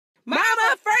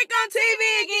Mama Frank on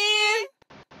TV again.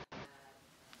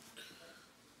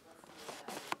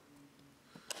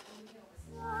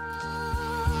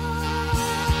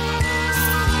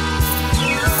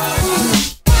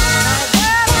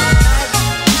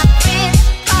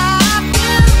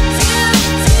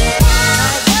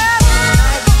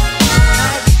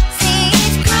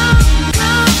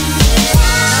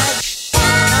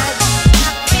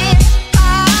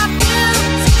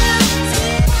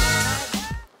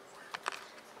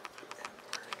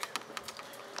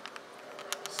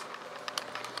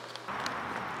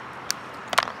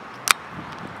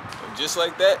 Just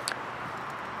like that,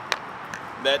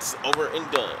 that's over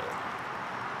and done.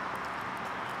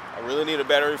 I really need a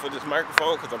battery for this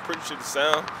microphone because I'm pretty sure the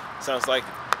sounds like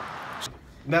it.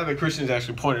 Now that Christian's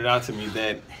actually pointed out to me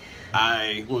that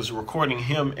I was recording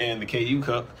him and the KU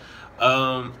Cup,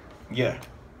 yeah.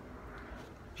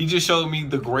 He just showed me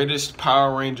the greatest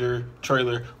Power Ranger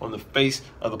trailer on the face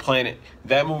of the planet.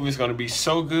 That movie is going to be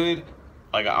so good.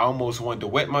 Like, I almost wanted to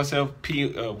wet myself and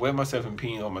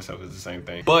peeing on myself is the same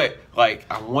thing. But, like,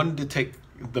 I wanted to take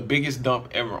the biggest dump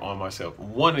ever on myself.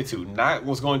 Wanted to. Not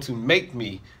was going to make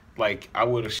me, like, I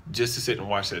would have just to sit and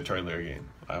watch that trailer again.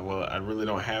 Well, I really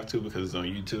don't have to because it's on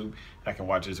YouTube. I can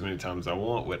watch it as many times as I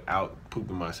want without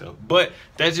pooping myself. But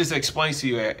that just explains to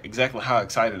you exactly how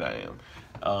excited I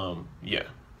am. Yeah.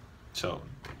 So,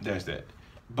 there's that.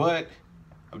 But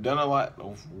I've done a lot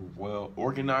of, well,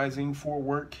 organizing for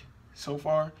work so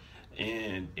far,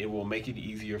 and it will make it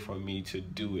easier for me to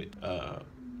do it,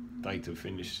 like to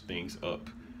finish things up.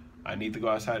 I need to go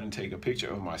outside and take a picture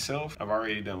of myself. I've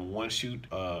already done one shoot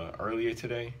earlier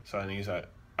today, so I need to,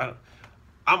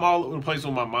 I'm all over the place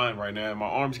with my mind right now. My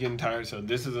arm's getting tired, so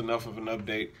this is enough of an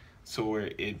update so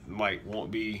where it like won't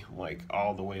be like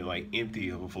all the way like empty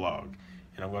of a vlog.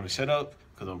 And I'm going to shut up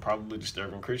because I'm probably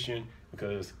disturbing Christian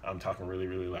because I'm talking really,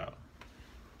 really loud.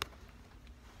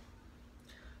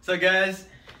 So guys,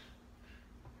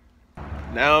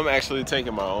 now I'm actually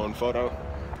taking my own photo.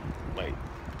 Like,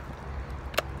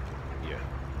 yeah,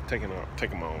 taking my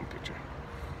own picture.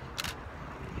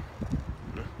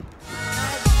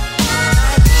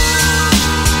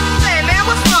 Hey man,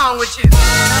 what's wrong with you?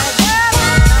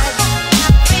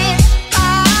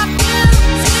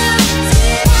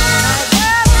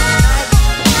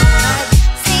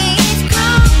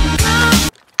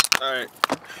 All right,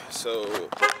 so.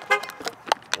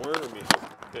 Let me,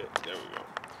 there we go.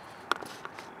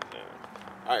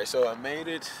 Yeah. All right, so I made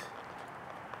it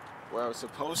where I was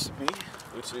supposed to be,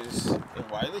 which is in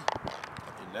Wiley.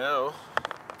 And now,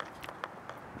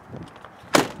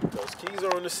 those keys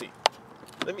are on the seat.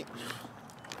 Let me,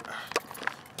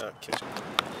 catch it.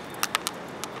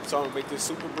 So I'm gonna make this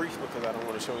super brief because I don't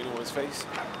want to show anyone's face.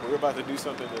 We're about to do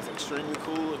something that's extremely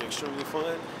cool and extremely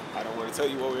fun. I don't want to tell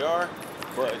you what we are,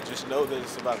 but just know that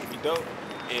it's about to be dope.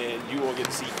 And you won't get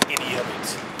to see any of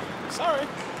it. Sorry.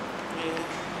 Yeah.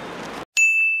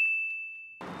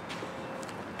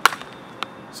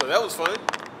 So that was fun,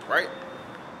 right?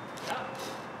 yeah.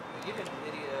 You didn't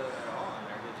video at all on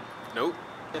there, did you? Nope.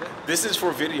 This is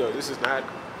for video. This is not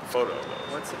photo.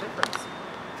 What's the difference?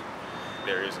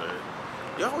 There is none.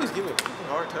 You always give me a fucking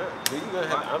hard time.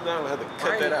 I'm not gonna have to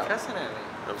cut that out. Why are you cussing at me?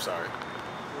 I'm sorry.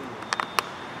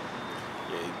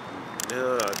 Yeah.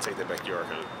 No, I'll take that back to your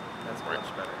account. That's right.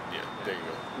 much better. Yeah, there you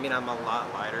go. I mean, I'm a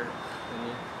lot lighter than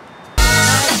you.